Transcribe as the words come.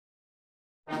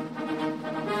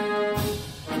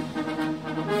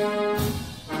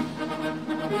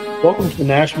Welcome to the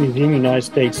National Museum, United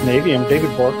States Navy. I'm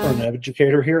David Barker, an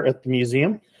educator here at the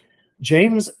museum.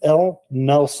 James L.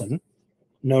 Nelson,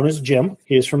 known as Jim,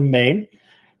 he is from Maine.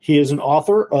 He is an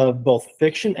author of both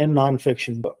fiction and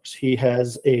nonfiction books. He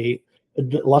has an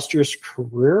illustrious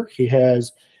career. He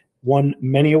has won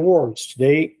many awards.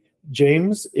 Today,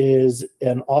 James is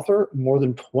an author of more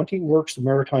than 20 works of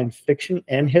maritime fiction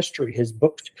and history. His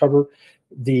books cover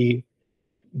the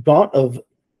gaunt of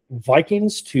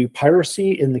Vikings to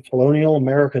piracy in the colonial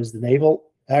Americas, the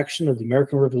naval action of the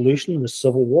American Revolution and the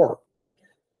Civil War.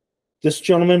 This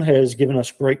gentleman has given us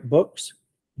great books.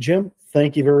 Jim,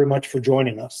 thank you very much for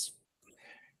joining us.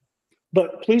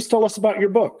 But please tell us about your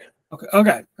book.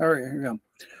 Okay. All right, here we go.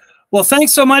 Well,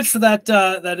 thanks so much for that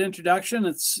that introduction.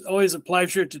 It's always a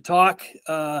pleasure to talk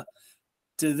to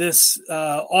this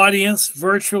audience,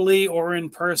 virtually or in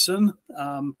person.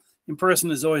 In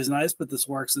person is always nice, but this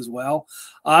works as well.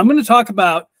 I'm going to talk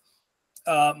about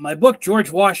my book, George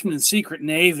Washington's Secret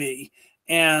Navy,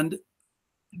 and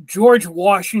George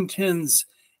Washington's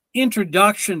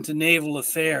introduction to naval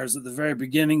affairs at the very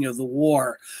beginning of the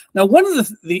war. Now, one of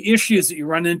the issues that you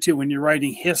run into when you're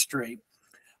writing history,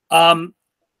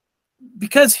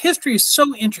 because history is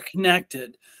so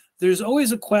interconnected, there's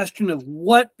always a question of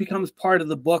what becomes part of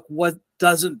the book, what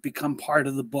doesn't become part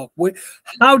of the book.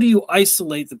 How do you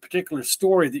isolate the particular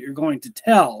story that you're going to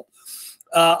tell?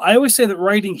 I always say that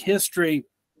writing history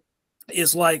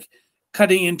is like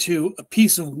cutting into a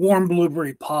piece of warm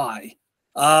blueberry pie.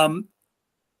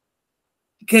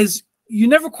 Because you're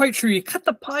never quite sure. You cut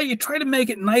the pie, you try to make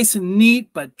it nice and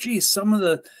neat, but geez, some of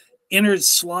the innards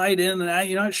slide in and out.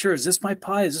 You're not sure, is this my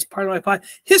pie? Is this part of my pie?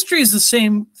 History is the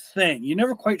same thing. You're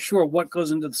never quite sure what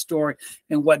goes into the story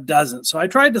and what doesn't. So I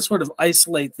tried to sort of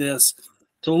isolate this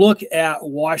to look at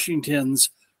Washington's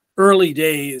early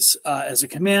days as a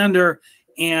commander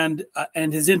and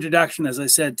his introduction, as I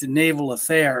said, to naval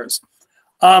affairs.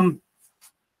 I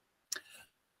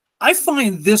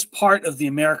find this part of the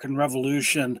American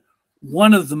Revolution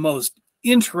one of the most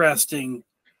interesting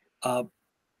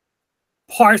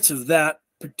parts of that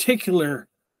particular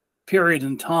period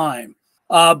in time.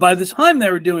 By the time they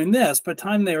were doing this, by the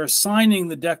time they were signing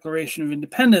the Declaration of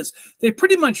Independence, they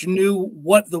pretty much knew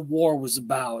what the war was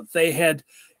about. They had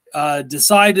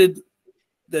decided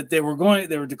that they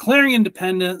were declaring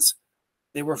independence.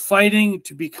 They were fighting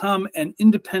to become an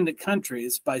independent country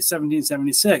by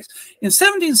 1776. In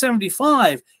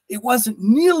 1775, it wasn't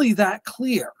nearly that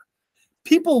clear.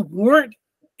 People weren't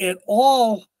at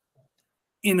all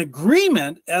in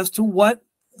agreement as to what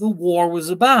the war was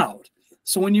about.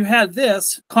 So when you had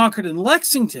this Concord and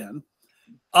Lexington,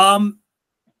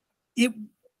 it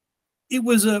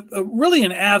was a really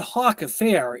an ad hoc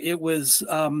affair. It was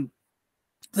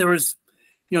there was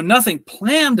nothing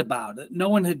planned about it. No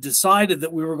one had decided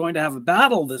that we were going to have a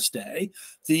battle this day.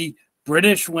 The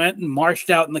British went and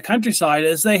marched out in the countryside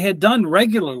as they had done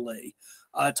regularly.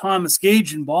 Thomas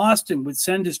Gage in Boston would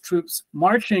send his troops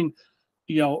marching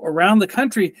around the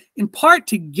country, in part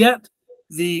to get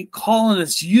the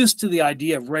colonists used to the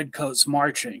idea of redcoats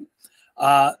marching.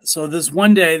 So this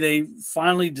one day they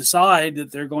finally decide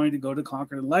that they're going to go to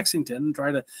Concord and Lexington and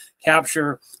try to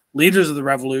capture leaders of the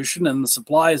revolution and the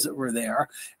supplies that were there.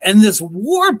 And this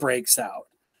war breaks out.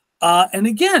 And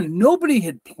again, nobody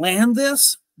had planned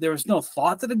this. There was no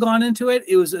thought that had gone into it.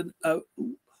 It was an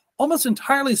almost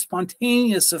entirely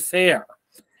spontaneous affair.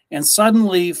 And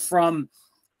suddenly, from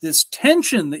this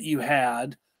tension that you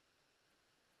had,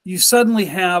 you suddenly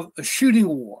have a shooting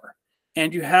war,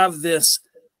 and you have this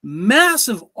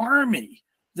massive army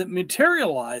that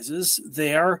materializes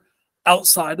there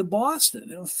outside of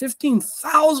Boston. A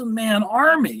 15,000-man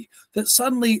army that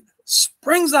suddenly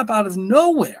springs up out of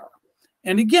nowhere.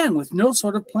 And again, with no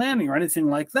sort of planning or anything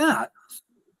like that.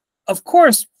 Of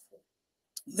course,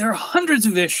 there are hundreds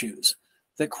of issues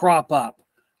that crop up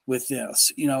with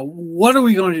this. What are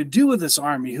we going to do with this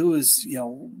army? Who's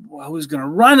going to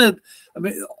run it? I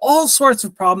mean, all sorts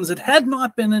of problems that had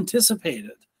not been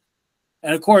anticipated.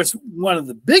 And of course, one of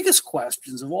the biggest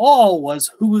questions of all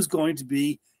was who was going to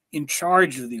be in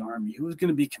charge of the army, who was going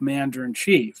to be commander in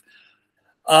chief.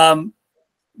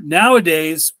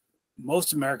 Nowadays,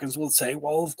 most Americans will say,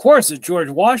 well, of course, it's George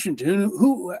Washington.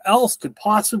 Who else could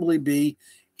possibly be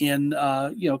in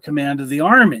command of the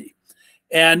army?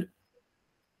 And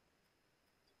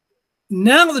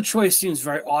now the choice seems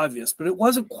very obvious, but it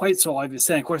wasn't quite so obvious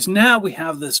then. Of course, now we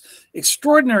have this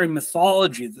extraordinary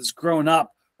mythology that's grown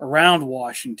up around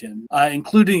Washington,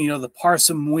 including, the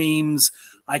Parson Weems,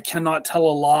 I cannot tell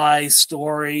a lie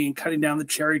story, and cutting down the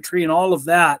cherry tree and all of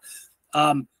that.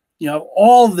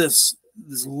 All this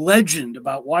legend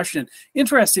about Washington.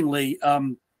 Interestingly,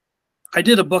 I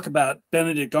did a book about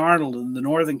Benedict Arnold in the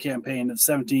Northern Campaign of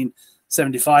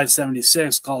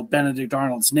 1775-76 called Benedict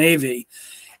Arnold's Navy.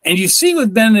 And you see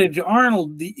with Benedict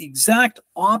Arnold the exact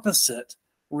opposite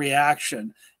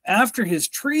reaction. After his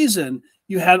treason,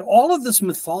 you had all of this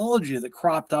mythology that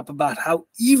cropped up about how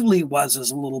evil he was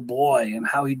as a little boy and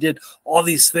how he did all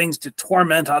these things to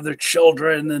torment other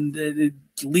children and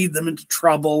lead them into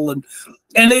trouble. And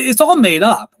it's all made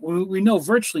up. We know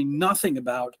virtually nothing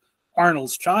about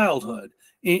Arnold's childhood,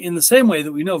 in the same way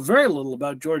that we know very little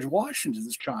about George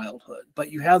Washington's childhood.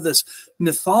 But you have this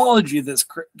mythology that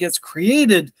gets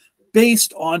created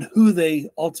based on who they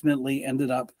ultimately ended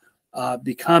up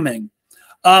becoming.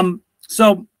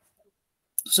 So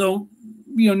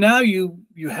now you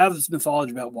have this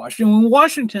mythology about Washington. When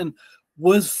Washington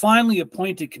was finally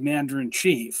appointed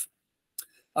commander-in-chief,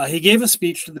 he gave a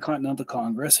speech to the Continental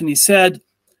Congress, and he said,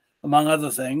 among other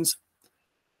things,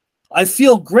 "I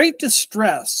feel great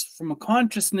distress from a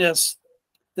consciousness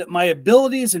that my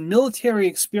abilities and military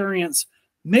experience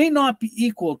may not be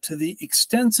equal to the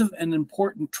extensive and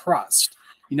important trust."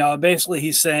 Basically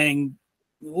he's saying,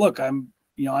 look, I'm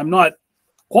not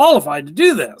qualified to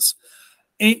do this.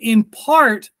 In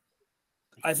part,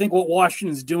 I think what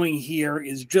Washington's doing here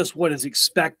is just what is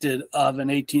expected of an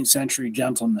 18th century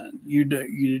gentleman.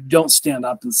 You don't stand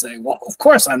up and say, well, of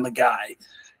course I'm the guy.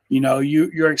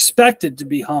 You're expected to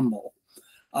be humble.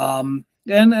 And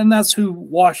that's who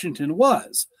Washington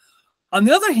was. On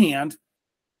the other hand,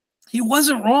 he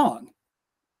wasn't wrong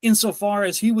insofar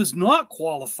as he was not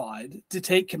qualified to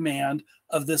take command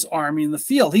of this army in the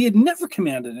field. He had never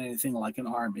commanded anything like an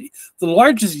army. The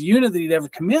largest unit that he'd ever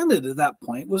commanded at that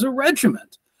point was a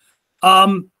regiment.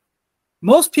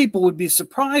 Most people would be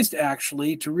surprised,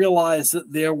 actually, to realize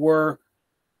that there were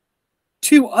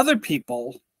two other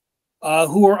people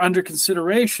who are under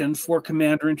consideration for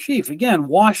commander-in-chief. Again,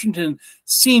 Washington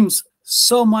seems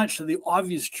so much the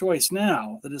obvious choice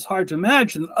now that it's hard to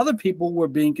imagine that other people were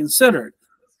being considered.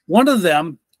 One of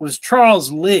them was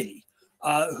Charles Lee,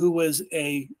 who was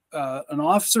an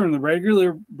officer in the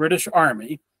regular British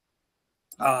Army,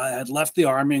 had left the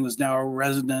Army and was now a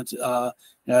resident,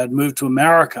 had moved to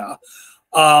America.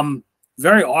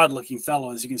 Very odd-looking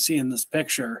fellow, as you can see in this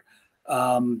picture.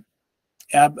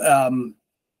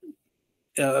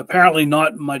 Apparently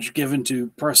not much given to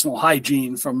personal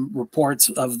hygiene from reports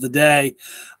of the day.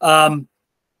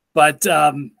 But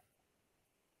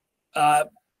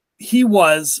he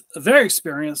was a very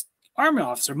experienced Army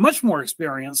officer, much more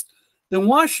experienced than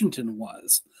Washington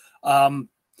was.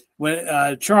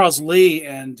 When Charles Lee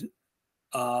and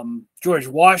George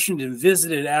Washington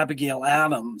visited Abigail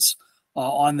Adams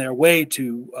on their way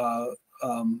to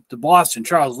Boston,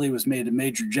 Charles Lee was made a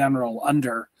major general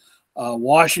under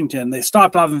Washington. They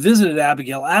stopped off and visited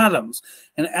Abigail Adams,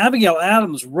 and Abigail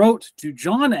Adams wrote to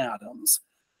John Adams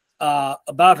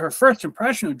about her first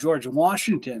impression of George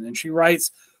Washington, and she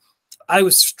writes, "I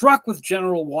was struck with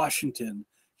General Washington.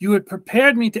 You had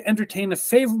prepared me to entertain a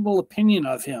favorable opinion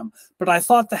of him, but I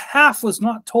thought the half was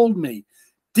not told me.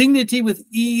 Dignity with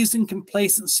ease and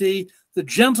complacency, the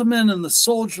gentleman and the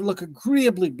soldier look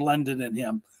agreeably blended in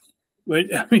him."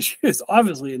 I mean, she was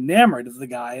obviously enamored of the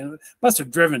guy, and it must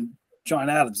have driven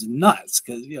John Adams nuts,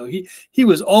 because he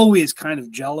was always kind of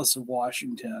jealous of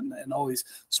Washington and always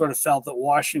sort of felt that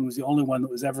Washington was the only one that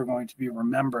was ever going to be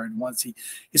remembered. Once he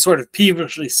sort of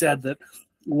peevishly said that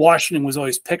Washington was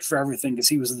always picked for everything because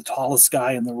he was the tallest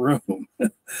guy in the room.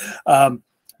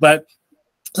 But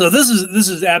so this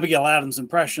is Abigail Adams'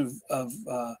 impression of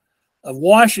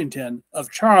Washington.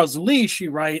 Of Charles Lee, she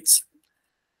writes,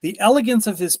 "The elegance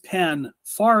of his pen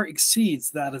far exceeds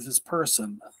that of his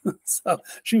person." So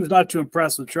she was not too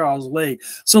impressed with Charles Lee.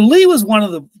 So Lee was one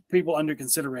of the people under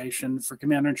consideration for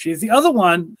commander-in-chief. The other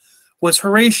one was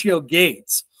Horatio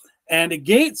Gates. And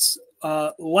Gates,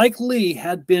 like Lee,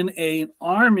 had been an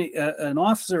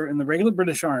officer in the regular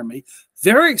British Army,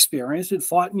 very experienced, had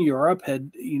fought in Europe,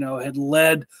 had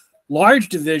led large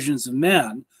divisions of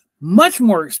men, much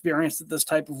more experienced at this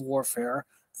type of warfare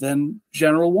than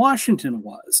General Washington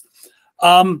was.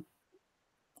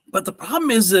 But the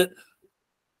problem is that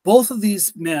both of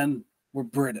these men were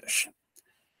British.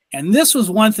 And this was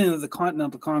one thing that the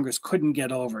Continental Congress couldn't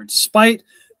get over. Despite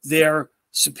their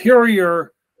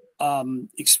superior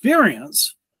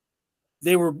experience,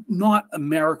 they were not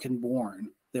American-born.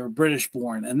 They were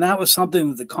British-born. And that was something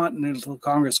that the Continental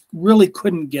Congress really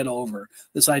couldn't get over,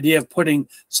 this idea of putting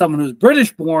someone who's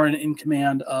British-born in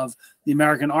command of the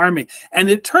American Army. And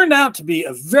it turned out to be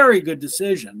a very good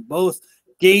decision. Both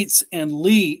Gates and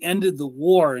Lee ended the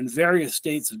war in various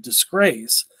states of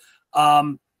disgrace.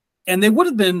 And they would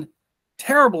have been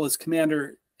terrible as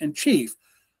commander-in-chief.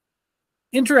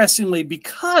 interestingly,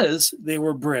 because they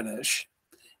were British,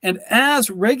 and as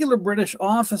regular British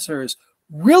officers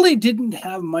really didn't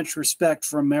have much respect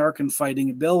for American fighting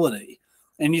ability.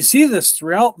 And you see this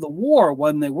throughout the war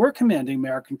when they were commanding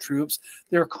American troops.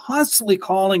 They were constantly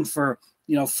calling for,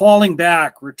 falling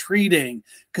back, retreating,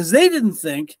 because they didn't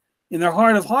think in their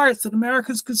heart of hearts that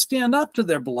Americans could stand up to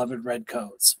their beloved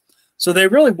redcoats. So they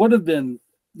really would have been,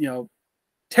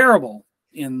 terrible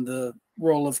in the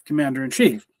role of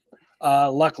commander-in-chief.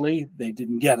 Luckily, they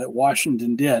didn't get it.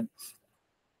 Washington did.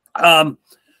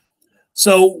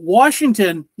 So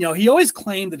Washington, he always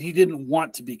claimed that he didn't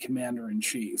want to be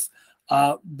commander-in-chief.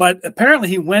 But apparently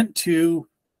he went to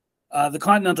the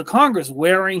Continental Congress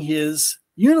wearing his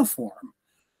uniform.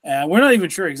 And we're not even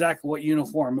sure exactly what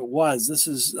uniform it was. This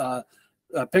is a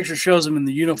picture shows him in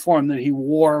the uniform that he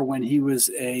wore when he was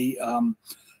a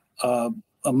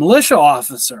militia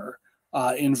officer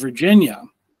in Virginia.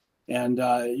 And,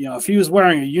 if he was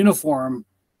wearing a uniform,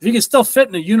 if he could still fit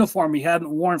in a uniform he hadn't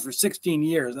worn for 16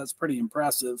 years, that's pretty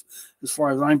impressive as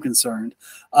far as I'm concerned.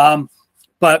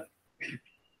 But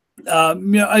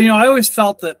I always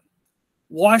felt that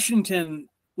Washington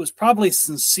was probably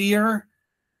sincere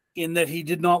in that he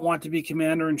did not want to be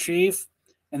commander-in-chief.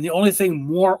 And the only thing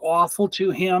more awful to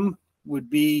him would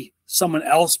be someone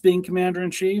else being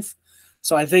commander-in-chief.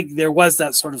 So I think there was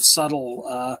that sort of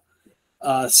subtle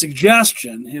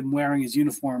suggestion, him wearing his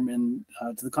uniform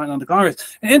to the Continental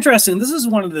Congress. And interesting, this is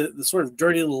one of the sort of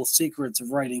dirty little secrets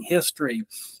of writing history,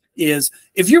 is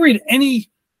if you read any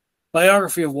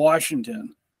biography of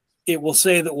Washington, it will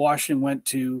say that Washington went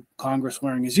to Congress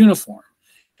wearing his uniform.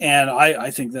 And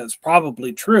I think that's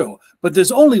probably true. But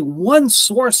there's only one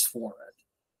source for it.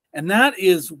 And that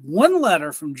is one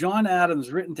letter from John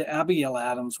Adams written to Abigail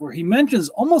Adams, where he mentions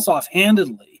almost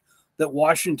offhandedly that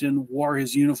Washington wore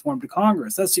his uniform to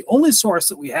Congress. That's the only source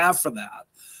that we have for that.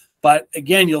 But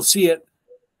again, you'll see it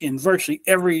in virtually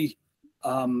every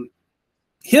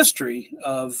history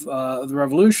of the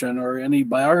Revolution or any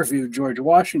biography of George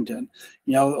Washington.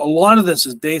 A lot of this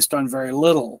is based on very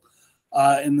little.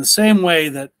 In the same way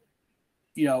that,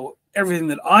 everything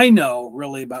that I know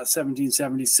really about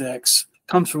 1776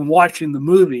 comes from watching the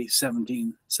movie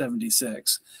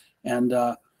 1776. And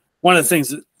one of the things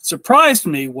that surprised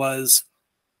me was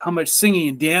how much singing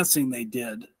and dancing they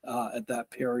did at that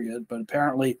period. But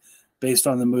apparently, based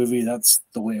on the movie, that's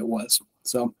the way it was.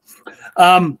 So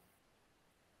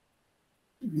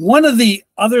one of the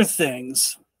other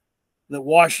things that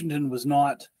Washington was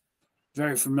not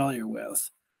very familiar with,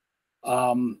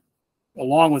 along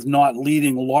with not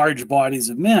leading large bodies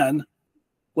of men,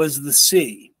 was the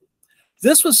sea.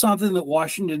 This was something that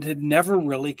Washington had never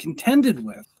really contended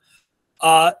with.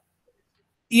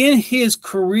 In his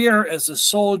career as a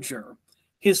soldier,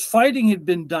 his fighting had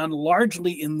been done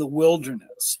largely in the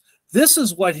wilderness. This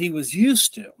is what he was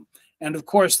used to. And of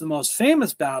course, the most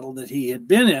famous battle that he had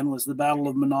been in was the Battle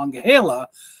of Monongahela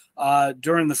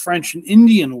during the French and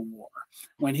Indian War,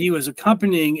 when he was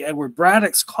accompanying Edward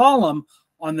Braddock's column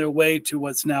on their way to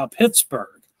what's now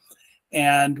Pittsburgh.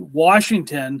 And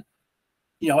Washington,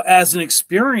 as an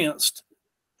experienced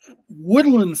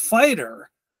woodland fighter,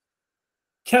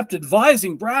 kept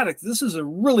advising Braddock, this is a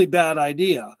really bad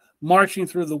idea, marching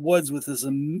through the woods with this,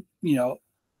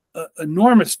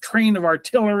 enormous train of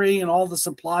artillery and all the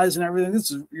supplies and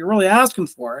everything. You're really asking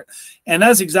for it. And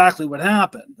that's exactly what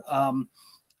happened.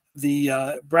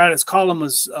 Braddock's column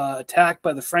was attacked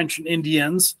by the French and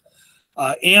Indians,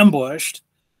 ambushed,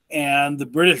 and the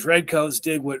British redcoats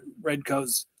did what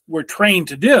redcoats were trained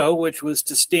to do, which was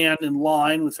to stand in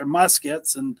line with their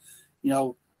muskets and,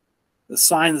 the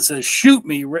sign that says "shoot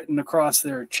me" written across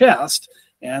their chest,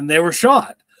 and they were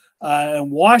shot.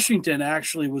 And Washington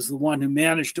actually was the one who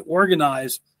managed to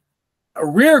organize a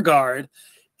rear guard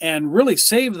and really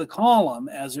save the column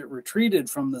as it retreated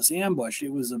from this ambush.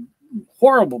 It was a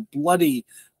horrible, bloody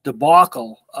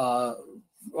debacle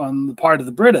on the part of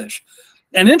the British.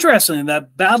 And interestingly,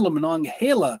 that Battle of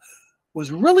Monongahela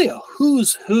was really a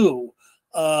who's who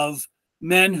of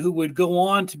men who would go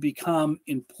on to become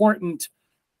important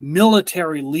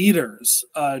military leaders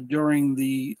during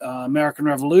the American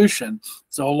Revolution.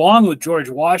 So along with George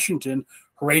Washington,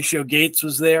 Horatio Gates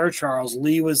was there, Charles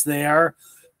Lee was there,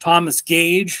 Thomas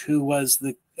Gage, who was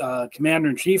the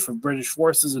commander-in-chief of British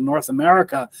forces in North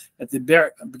America at the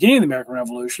beginning of the American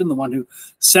Revolution, the one who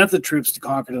sent the troops to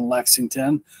Concord and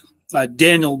Lexington.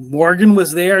 Daniel Morgan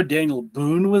was there, Daniel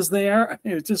Boone was there.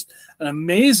 It was just an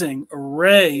amazing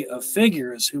array of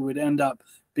figures who would end up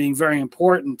being very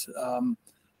important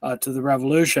to the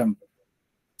Revolution.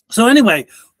 So anyway,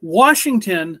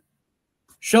 Washington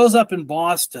shows up in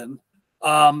Boston.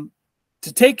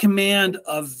 to take command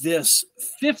of this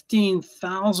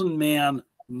 15,000 man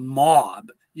mob.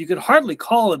 You could hardly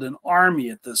call it an army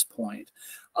at this point.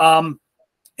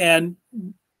 And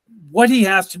what he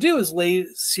has to do is lay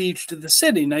siege to the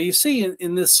city. Now, you see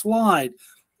in this slide,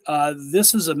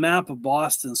 this is a map of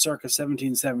Boston circa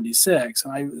 1776.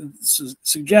 And I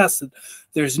suggest that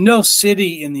there's no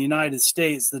city in the United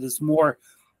States that is more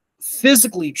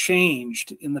physically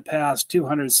changed in the past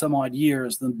 200 some odd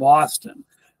years than Boston.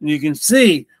 And you can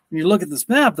see when you look at this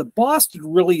map that Boston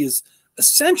really is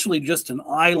essentially just an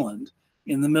island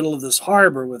in the middle of this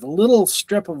harbor with a little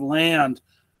strip of land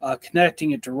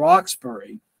connecting it to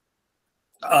Roxbury,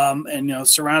 and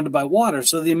surrounded by water.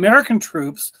 So the American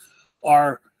troops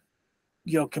are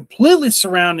completely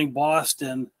surrounding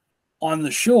Boston on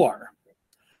the shore,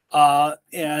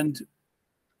 and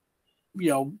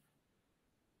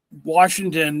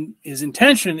Washington, his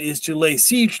intention is to lay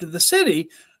siege to the city,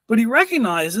 but he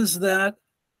recognizes that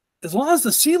as long as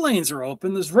the sea lanes are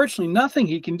open, there's virtually nothing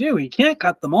he can do. He can't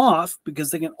cut them off because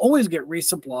they can always get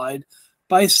resupplied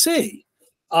by sea.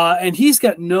 And he's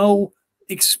got no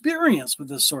experience with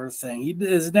this sort of thing. He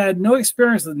has had no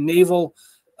experience with naval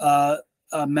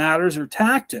matters or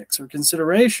tactics or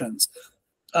considerations.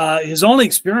 His only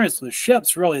experience with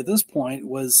ships, really, at this point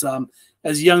was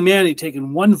as a young man, he'd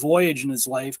taken one voyage in his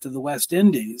life to the West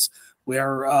Indies,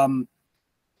 where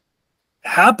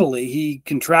happily he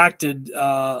contracted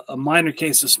a minor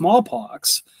case of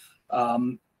smallpox,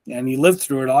 and he lived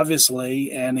through it,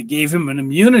 obviously, and it gave him an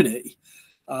immunity,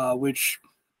 which,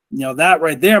 that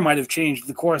right there might have changed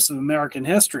the course of American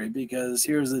history, because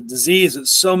here's a disease that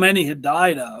so many had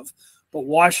died of, but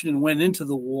Washington went into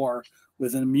the war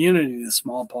with an immunity to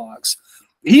smallpox.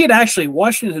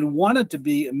 Washington had wanted to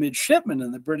be a midshipman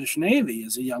in the British Navy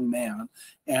as a young man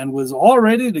and was all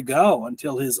ready to go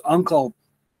until his uncle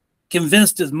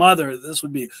convinced his mother this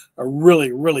would be a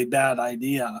really, really bad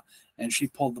idea, and she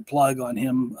pulled the plug on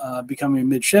him becoming a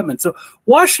midshipman. So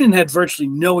Washington had virtually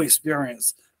no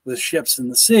experience with ships in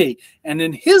the sea. And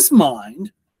in his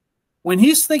mind, when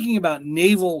he's thinking about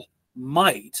naval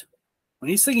might, when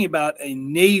he's thinking about a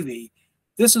navy,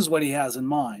 this is what he has in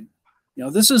mind.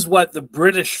 This is what the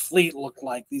British fleet looked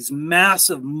like, these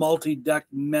massive multi-deck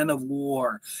men of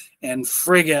war and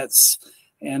frigates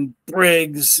and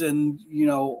brigs and,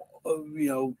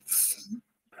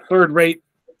 third-rate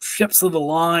ships of the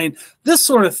line, this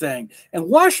sort of thing. And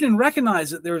Washington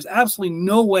recognized that there was absolutely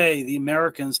no way the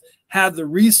Americans had the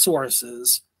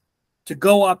resources to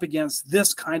go up against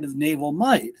this kind of naval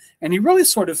might. And he really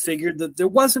sort of figured that there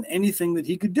wasn't anything that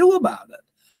he could do about it.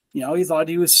 He thought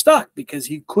he was stuck because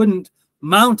he couldn't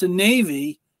mount a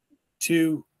navy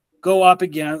to go up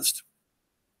against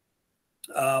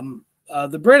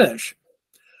the British.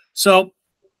 So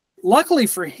luckily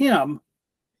for him,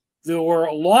 there were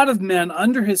a lot of men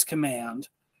under his command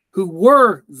who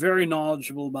were very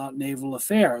knowledgeable about naval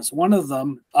affairs. One of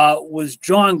them was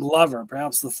John Glover,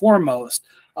 perhaps the foremost.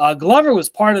 Glover was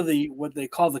part of what they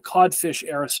call the codfish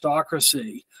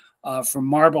aristocracy from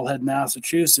Marblehead,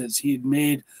 Massachusetts. He'd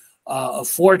made a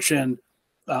fortune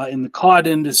in the cod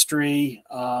industry,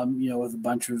 with a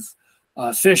bunch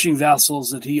of fishing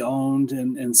vessels that he owned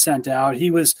and sent out.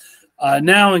 He was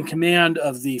now in command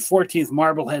of the 14th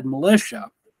Marblehead Militia.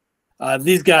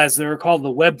 These guys, they were called the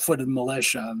web-footed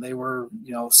militia. They were,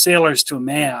 sailors to a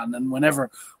man. And whenever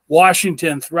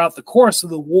Washington, throughout the course of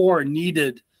the war,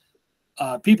 needed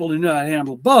people who knew how to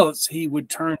handle boats, he would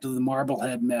turn to the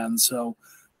Marblehead men. So,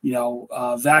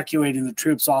 evacuating the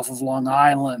troops off of Long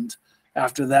Island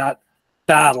after that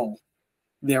battle,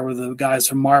 there were the guys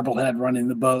from Marblehead running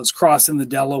the boats. Crossing the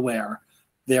Delaware,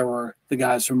 there were the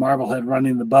guys from Marblehead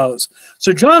running the boats.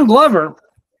 So John Glover,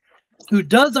 who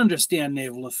does understand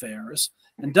naval affairs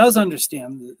and does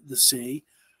understand the sea,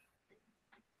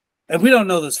 and we don't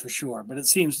know this for sure, but it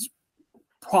seems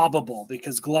probable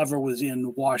because Glover was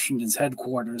in Washington's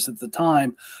headquarters at the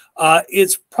time.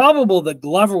 It's probable that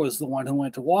Glover was the one who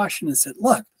went to Washington and said,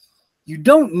 look, you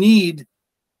don't need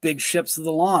big ships of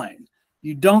the line.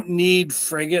 You don't need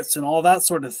frigates and all that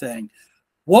sort of thing.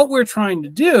 What we're trying to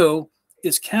do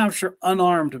is capture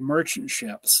unarmed merchant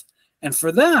ships. And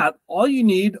for that, all you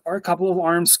need are a couple of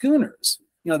armed schooners.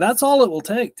 That's all it will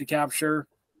take to capture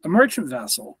a merchant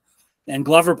vessel. And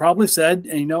Glover probably said,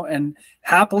 and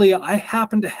happily, I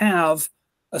happen to have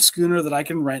a schooner that I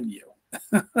can rent you.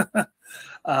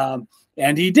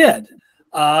 And he did.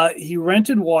 He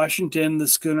rented Washington the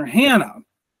schooner Hannah.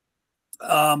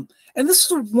 And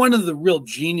this is one of the real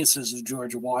geniuses of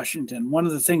George Washington. One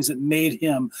of the things that made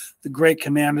him the great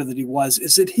commander that he was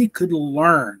is that he could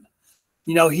learn.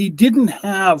 He didn't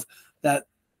have that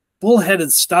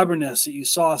bullheaded stubbornness that you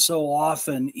saw so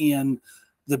often in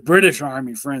the British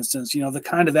Army, for instance, you know, the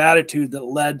kind of attitude that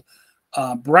led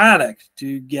Braddock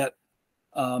to get,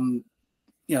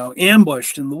 you know,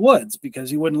 ambushed in the woods because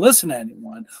he wouldn't listen to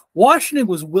anyone. Washington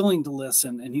was willing to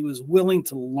listen, and he was willing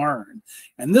to learn.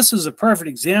 And this is a perfect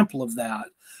example of that.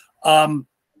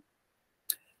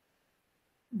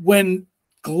 When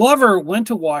Glover went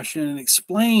to Washington and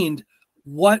explained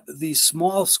what these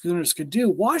small schooners could do,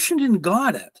 Washington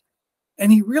got it.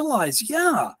 And he realized,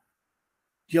 yeah,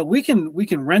 you know, we can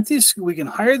rent these, we can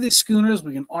hire these schooners,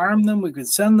 we can arm them, we can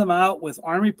send them out with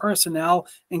Army personnel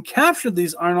and capture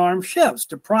these unarmed ships,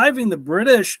 depriving the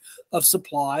British of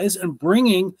supplies and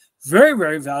bringing very,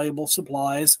 very valuable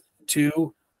supplies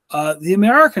to the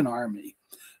American Army.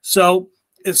 So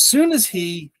as soon as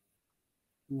he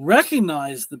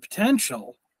recognized the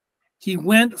potential, he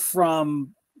went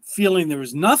from feeling there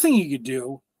was nothing he could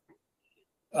do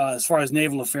as far as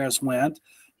naval affairs went,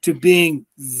 to being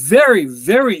very,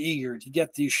 very eager to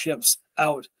get these ships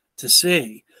out to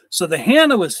sea. So the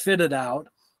Hannah was fitted out.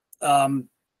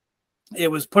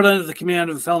 It was put under the command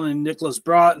of a fellow named Nicholas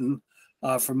Broughton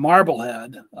from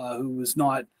Marblehead, who was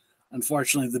not,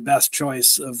 unfortunately, the best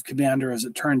choice of commander as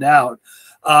it turned out.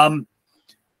 And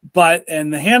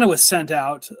the Hannah was sent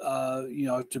out, you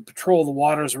know, to patrol the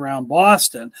waters around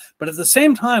Boston. But at the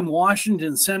same time,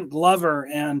 Washington sent Glover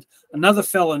and another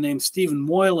fellow named Stephen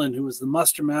Moylan, who was the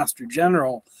muster master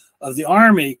general of the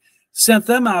Army, sent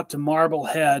them out to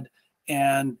Marblehead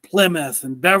and Plymouth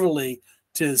and Beverly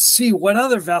to see what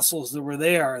other vessels there were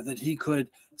there that he could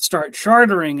start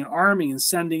chartering and arming and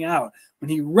sending out. When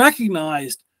he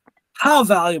recognized how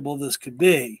valuable this could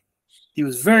be, he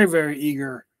was very, very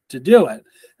eager to do it.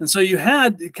 And so you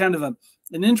had kind of an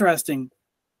interesting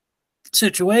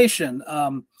situation.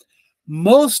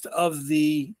 Most of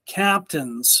the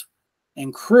captains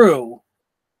and crew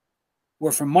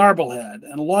were from Marblehead,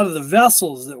 and a lot of the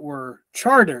vessels that were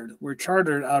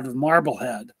chartered out of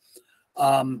Marblehead.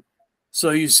 So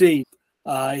you see,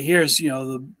 here's, you know,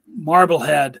 the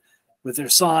Marblehead with their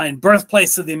sign,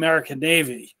 birthplace of the American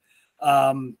Navy.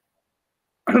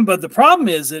 But the problem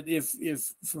is that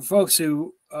if for folks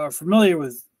who are familiar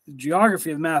with the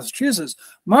geography of Massachusetts,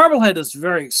 Marblehead is a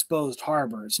very exposed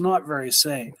harbor. It's not very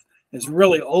safe. It's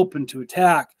really open to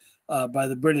attack by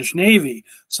the British Navy.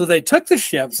 So they took the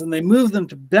ships and they moved them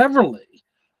to Beverly,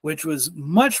 which was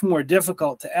much more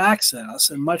difficult to access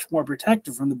and much more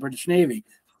protected from the British Navy.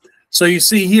 So you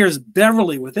see here's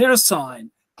Beverly with their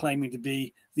sign claiming to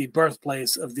be the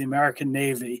birthplace of the American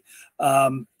Navy.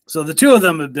 So the two of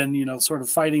them have been, you know, sort of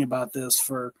fighting about this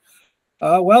for,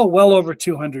 well over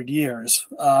 200 years.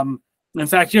 In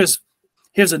fact, here's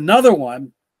another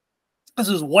one. This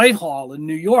is Whitehall in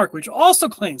New York, which also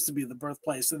claims to be the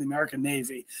birthplace of the American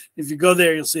Navy. If you go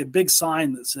there, you'll see a big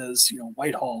sign that says, you know,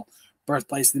 Whitehall,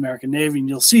 birthplace of the American Navy. And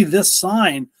you'll see this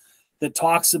sign that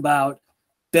talks about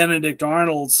Benedict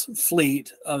Arnold's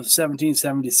fleet of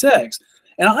 1776.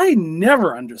 And I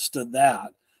never understood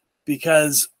that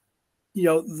because, you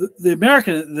know,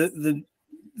 the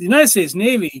United States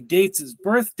Navy dates its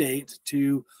birth date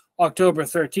to October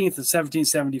 13th of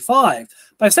 1775.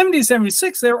 By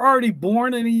 1776, they were already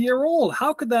born and a year old.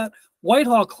 How could that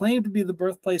Whitehall claim to be the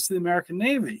birthplace of the American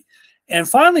Navy? And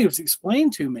finally, it was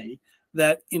explained to me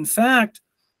that, in fact,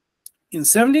 in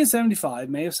 1775,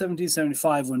 May of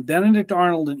 1775, when Benedict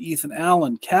Arnold and Ethan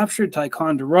Allen captured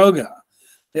Ticonderoga,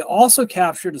 they also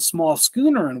captured a small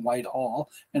schooner in Whitehall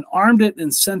and armed it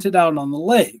and sent it out on the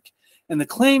lake. And the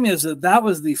claim is that that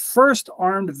was the first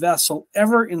armed vessel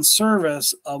ever in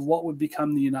service of what would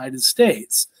become the United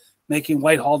States, making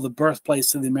Whitehall the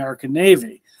birthplace of the American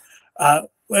Navy.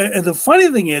 And the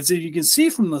funny thing is that you can see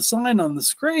from the sign on the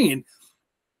screen,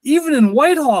 even in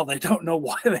Whitehall, they don't know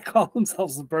why they call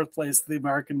themselves the birthplace of the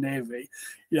American Navy.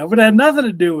 You know, but it had nothing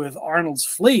to do with Arnold's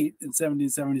fleet in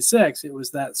 1776. It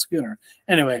was that schooner.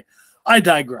 Anyway, I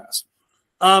digress.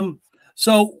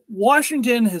 So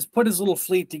Washington has put his little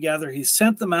fleet together. He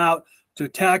sent them out to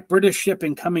attack British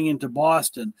shipping coming into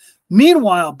Boston.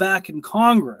 Meanwhile, back in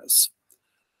Congress,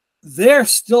 they're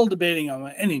still debating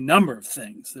on any number of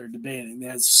things they're debating. They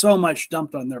had so much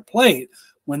dumped on their plate.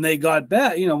 When they got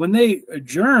back, you know, when they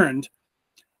adjourned,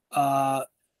 the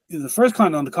first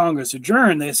Continental Congress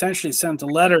adjourned, they essentially sent a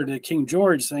letter to King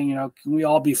George saying, you know, can we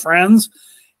all be friends?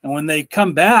 And when they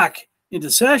come back into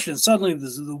session, suddenly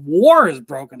the war has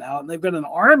broken out and they've got an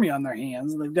army on their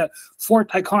hands and they've got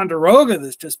Fort Ticonderoga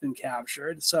that's just been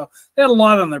captured. So they had a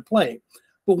lot on their plate.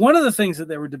 But one of the things that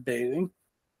they were debating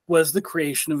was the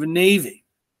creation of a navy.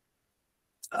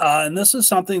 And this is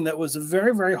something that was a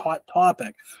very, very hot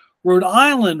topic. Rhode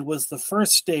Island was the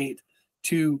first state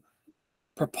to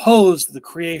propose the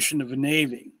creation of a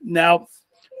navy. Now,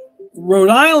 Rhode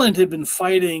Island had been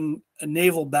fighting a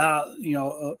naval battle,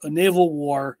 a naval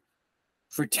war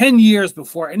for 10 years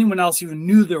before anyone else even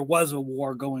knew there was a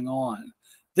war going on.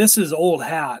 This is old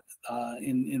hat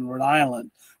in Rhode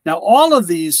Island. Now, all of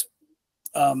these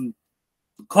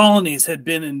colonies had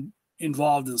been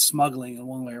involved in smuggling in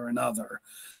one way or another.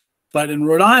 But in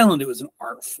Rhode Island, it was an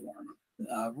art form.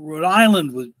 Rhode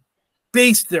Island was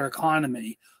based their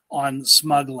economy on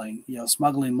smuggling,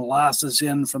 smuggling molasses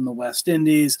in from the West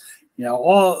Indies,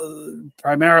 all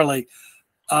primarily.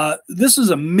 This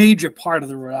is a major part of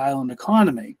the Rhode Island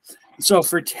economy. So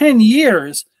for 10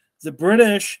 years, the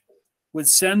British would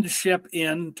send a ship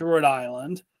in to Rhode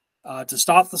Island to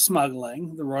stop the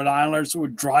smuggling. The Rhode Islanders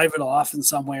would drive it off in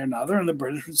some way or another, and the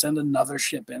British would send another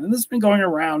ship in. And this has been going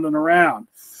around and around.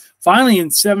 Finally, in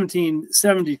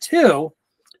 1772,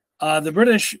 the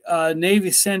British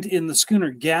Navy sent in the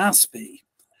schooner Gaspee,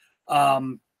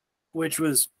 which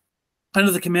was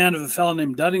under the command of a fellow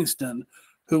named Duddingston,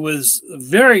 who was a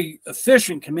very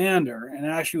efficient commander and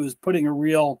actually was putting a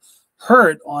real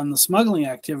hurt on the smuggling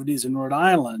activities in Rhode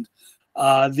Island.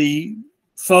 The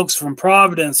folks from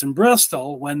Providence and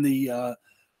Bristol, when the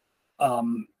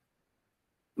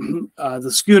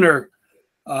schooner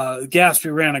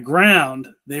Gaspee ran aground,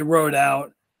 they rowed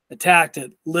out, attacked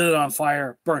it, lit it on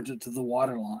fire, burnt it to the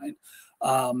waterline.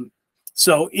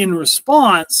 So in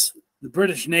response, the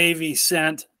British Navy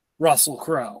sent Russell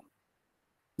Crowe.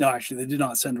 No, actually, they did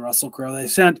not send Russell Crowe. They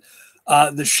sent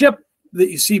the ship that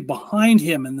you see behind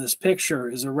him in this picture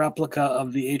is a replica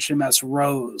of the HMS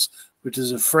Rose, which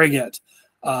is a frigate,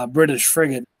 British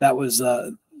frigate. That was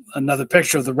another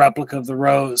picture of the replica of the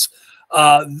Rose.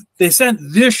 They sent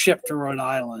this ship to Rhode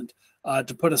Island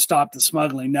to put a stop to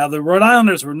smuggling. Now, the Rhode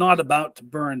Islanders were not about to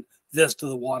burn this to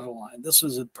the waterline. This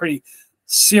was a pretty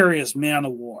serious man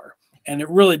of war, and it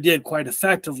really did quite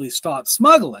effectively stop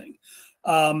smuggling.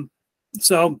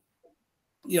 So,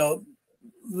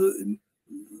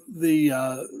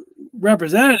 the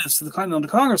representatives to the Continental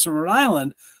Congress from Rhode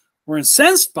Island were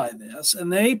incensed by this,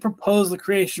 and they proposed the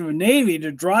creation of a navy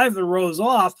to drive the Rose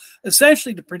off,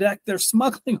 essentially to protect their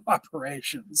smuggling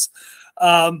operations.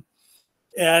 I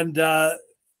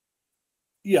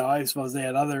suppose they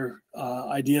had other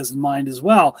ideas in mind as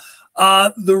well.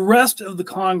 The rest of the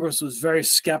Congress was very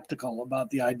skeptical about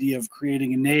the idea of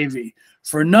creating a navy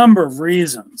for a number of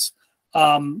reasons.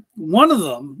 One of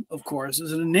them, of course,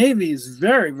 is that a navy is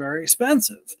very, very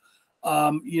expensive.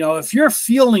 If you're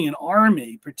fielding an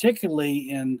army, particularly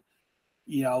in,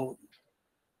 the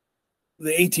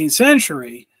 18th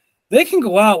century, they can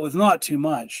go out with not too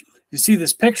much. You see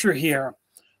this picture here.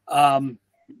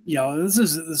 This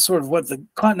is sort of what the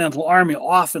Continental Army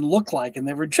often looked like, and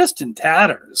they were just in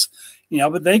tatters,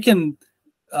 but they can,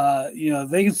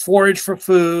 they can forage for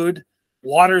food.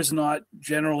 Water's not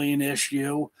generally an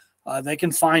issue. They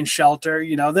can find shelter.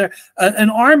 An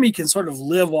army can sort of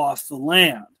live off the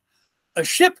land. A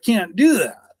ship can't do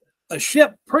that. A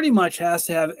ship pretty much has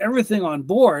to have everything on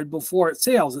board before it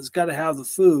sails. It's got to have the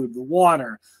food, the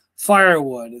water,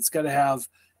 firewood. It's got to have,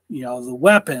 the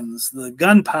weapons, the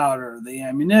gunpowder, the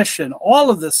ammunition. All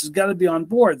of this has got to be on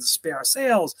board, the spare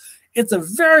sails. It's a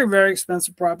very, very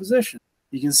expensive proposition.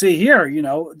 You can see here,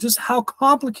 just how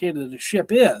complicated a ship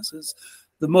is. It's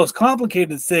the most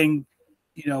complicated thing,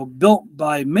 built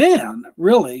by man,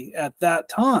 really, at that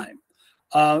time.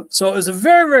 So it was a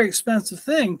very, very expensive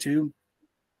thing to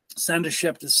send a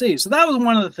ship to sea. So that was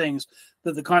one of the things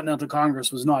that the Continental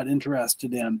Congress was not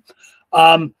interested in.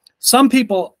 Some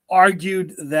people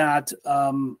argued that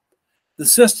the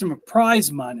system of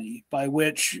prize money, by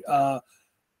which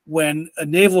when a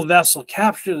naval vessel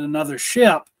captured another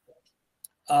ship,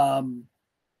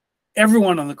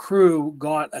 everyone on the crew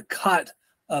got a cut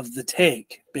of the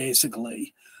take,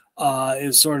 basically,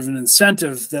 is sort of an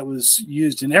incentive that was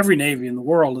used in every navy in the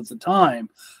world at the time.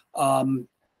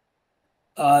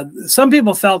 Some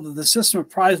people felt that the system of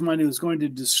prize money was going to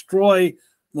destroy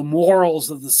the morals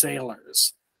of the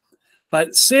sailors.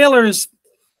 But sailors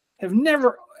have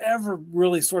never, ever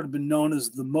really sort of been known as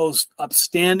the most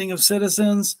upstanding of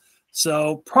citizens.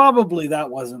 So probably that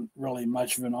wasn't really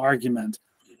much of an argument.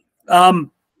 A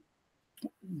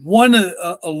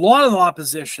lot of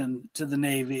opposition to the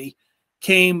Navy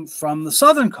came from the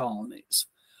Southern colonies,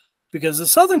 because the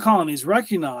Southern colonies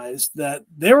recognized that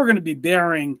they were going to be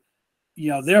bearing,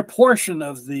 their portion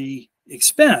of the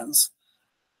expense,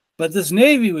 but this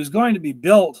Navy was going to be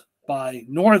built by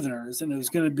Northerners, and it was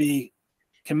going to be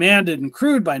commanded and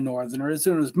crewed by Northerners,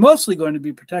 and it was mostly going to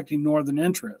be protecting Northern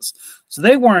interests. So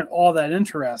they weren't all that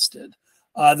interested.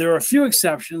 There were a few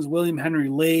exceptions. William Henry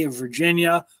Lee of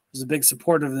Virginia was a big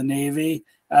supporter of the Navy,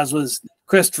 as was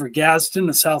Christopher Gadsden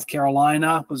of South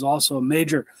Carolina was also a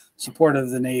major supporter of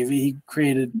the Navy. He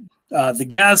created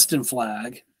the Gadsden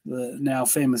flag, the now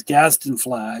famous Gadsden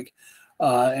flag,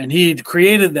 and he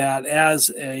created that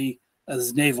as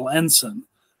naval ensign.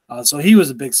 So he was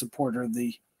a big supporter of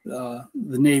the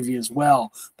Navy as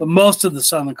well. But most of the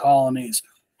southern colonies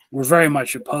were very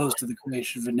much opposed to the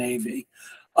creation of a Navy.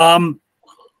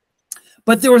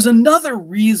 But there was another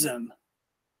reason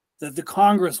that the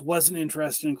Congress wasn't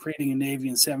interested in creating a Navy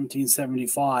in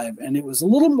 1775, and it was a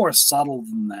little more subtle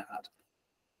than that.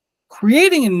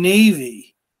 Creating a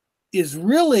Navy is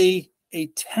really a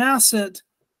tacit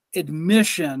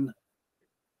admission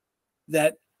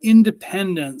that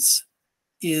independence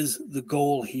is the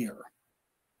goal here.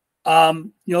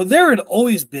 There had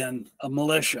always been a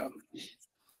militia.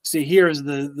 See, here's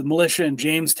the militia in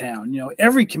Jamestown.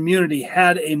 Every community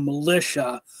had a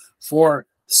militia for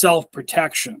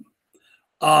self-protection.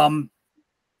 And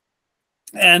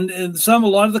a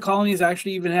lot of the colonies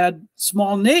actually even had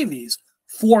small navies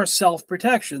for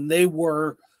self-protection. They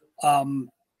were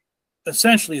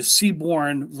essentially a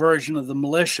seaborne version of the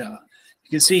militia. You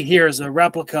can see here is a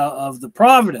replica of the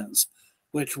Providence,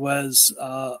 which was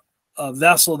a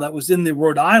vessel that was in the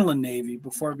Rhode Island Navy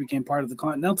before it became part of the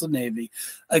Continental Navy.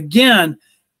 Again,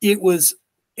 it was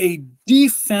a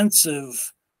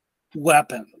defensive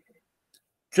weapon,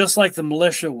 just like the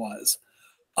militia was.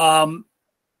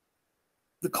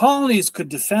 The colonies could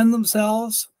defend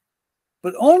themselves,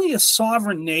 but only a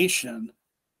sovereign nation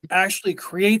actually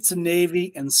creates a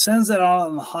navy and sends it out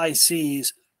on the high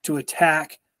seas to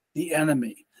attack the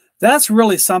enemy. That's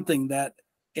really something that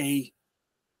a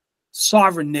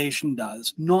sovereign nation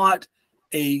does, not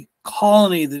a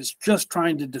colony that's just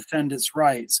trying to defend its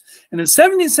rights. And in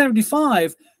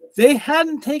 1775, they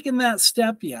hadn't taken that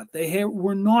step yet. They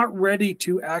were not ready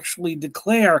to actually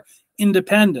declare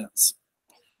independence.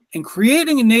 And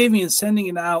creating a navy and sending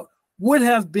it out would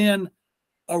have been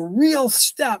a real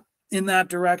step in that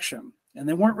direction. And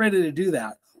they weren't ready to do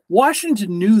that.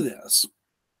 Washington knew this.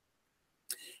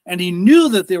 And he knew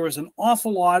that there was an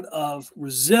awful lot of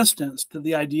resistance to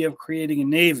the idea of creating a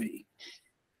navy.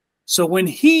 So when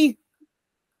he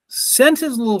sent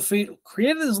his little fleet,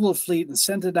 created his little fleet and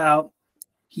sent it out,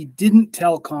 he didn't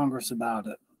tell Congress about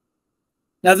it.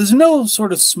 Now, there's no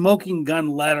sort of smoking gun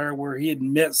letter where he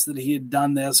admits that he had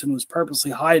done this and was purposely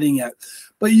hiding it.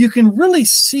 But you can really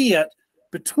see it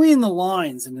between the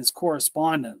lines in his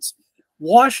correspondence.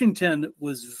 Washington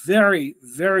was very,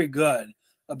 very good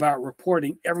about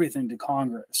reporting everything to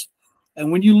Congress.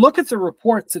 And when you look at the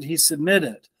reports that he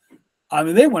submitted, I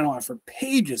mean, they went on for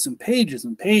pages and pages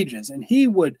and pages. And he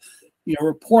would,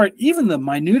 report even the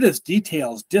minutest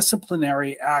details,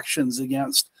 disciplinary actions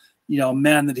against,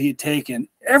 men that he had taken.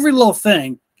 Every little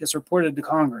thing gets reported to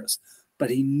Congress, but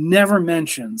he never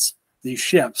mentions the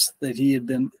ships that he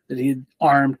had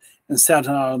armed and sent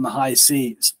out on the high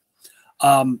seas.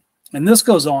 And this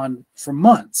goes on for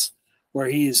months, where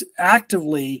he's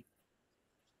actively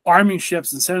arming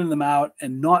ships and sending them out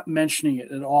and not mentioning it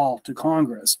at all to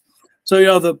Congress.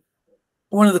 So,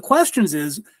 one of the questions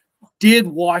is, did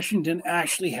Washington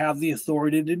actually have the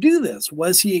authority to do this?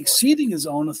 Was he exceeding his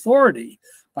own authority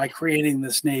by creating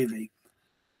this navy?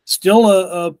 Still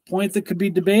a point that could be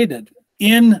debated.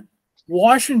 In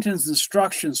Washington's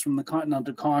instructions from the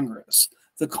Continental Congress,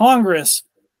 the Congress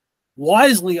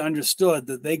wisely understood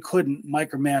that they couldn't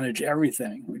micromanage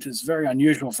everything, which is very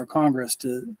unusual for Congress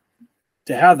to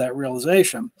have that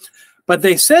realization. But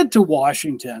they said to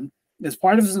Washington, as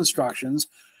part of his instructions,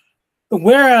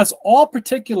 whereas all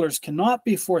particulars cannot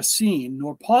be foreseen,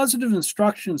 nor positive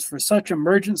instructions for such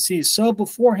emergencies so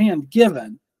beforehand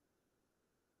given,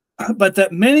 but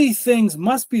that many things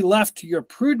must be left to your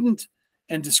prudent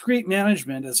and discreet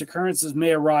management as occurrences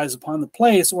may arise upon the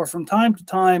place or from time to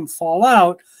time fall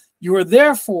out, you are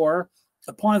therefore,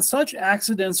 upon such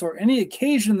accidents or any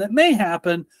occasion that may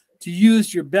happen, to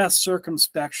use your best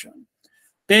circumspection.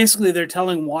 Basically, they're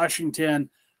telling Washington,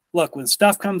 look, when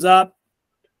stuff comes up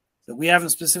that we haven't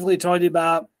specifically told you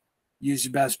about, use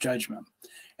your best judgment.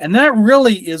 And that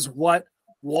really is what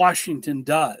Washington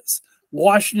does.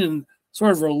 Washington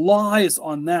sort of relies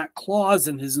on that clause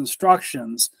in his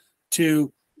instructions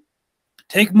to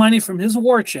take money from his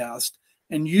war chest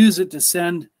and use it to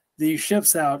send these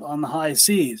ships out on the high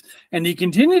seas. And he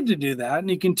continued to do that, and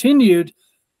he continued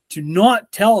to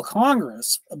not tell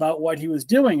Congress about what he was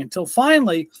doing until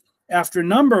finally, after a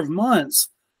number of months,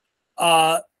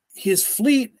 his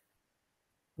fleet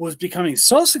was becoming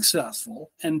so successful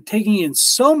and taking in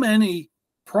so many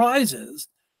prizes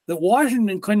that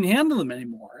Washington couldn't handle them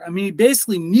anymore. I mean, he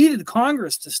basically needed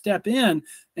Congress to step in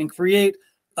and create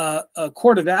a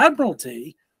court of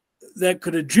admiralty that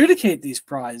could adjudicate these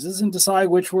prizes and decide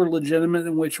which were legitimate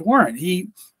and which weren't. He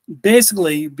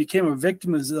basically became a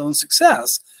victim of his own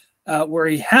success, where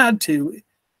he had to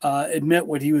admit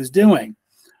what he was doing.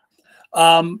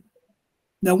 Now,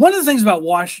 one of the things about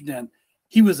Washington,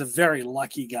 he was a very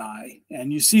lucky guy.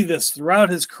 And you see this throughout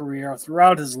his career,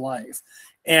 throughout his life.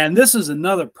 And this is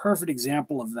another perfect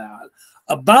example of that.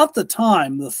 About the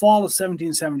time, the fall of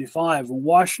 1775, when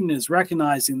Washington is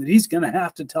recognizing that he's going to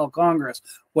have to tell Congress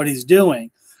what he's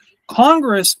doing,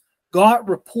 Congress got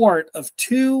report of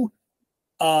two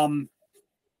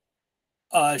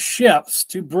ships,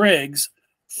 two brigs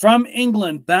from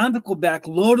England bound to Quebec,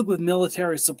 loaded with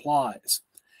military supplies.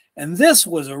 And this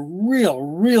was a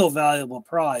real valuable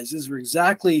prize. These were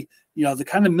exactly, the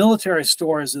kind of military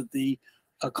stores that the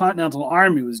Continental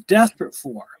Army was desperate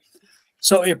for.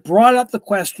 So it brought up the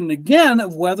question again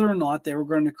of whether or not they were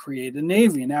going to create a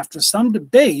navy. And after some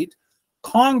debate,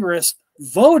 Congress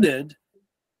voted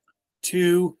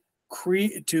to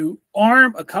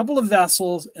arm a couple of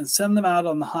vessels and send them out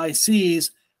on the high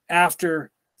seas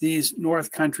after these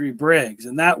North Country brigs.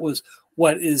 And that was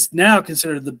what is now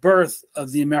considered the birth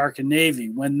of the American Navy,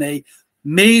 when they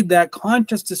made that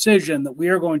conscious decision that we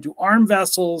are going to arm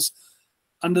vessels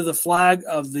under the flag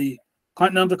of the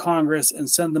Continental Congress and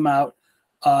send them out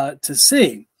to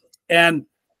sea. And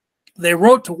they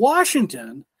wrote to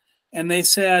Washington and they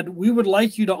said, we would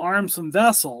like you to arm some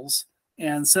vessels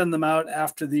and send them out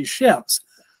after these ships.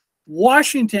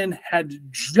 Washington had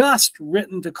just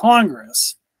written to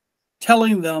Congress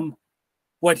telling them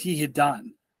what he had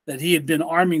done, that he had been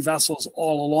arming vessels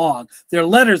all along. Their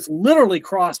letters literally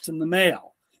crossed in the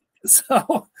mail.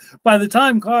 So by the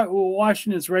time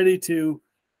Washington is ready to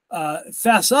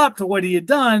fess up to what he had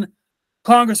done,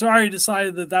 Congress already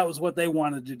decided that that was what they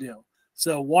wanted to do.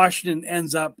 So Washington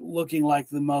ends up looking like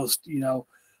the most,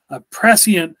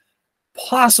 prescient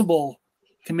possible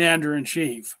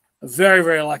commander-in-chief, a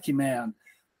very lucky man.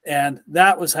 And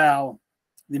that was how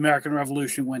the American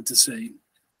Revolution went to sea.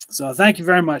 So thank you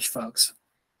very much, folks.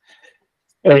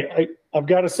 Hey, I've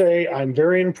got to say, I'm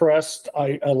very impressed.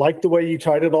 I like the way you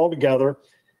tied it all together.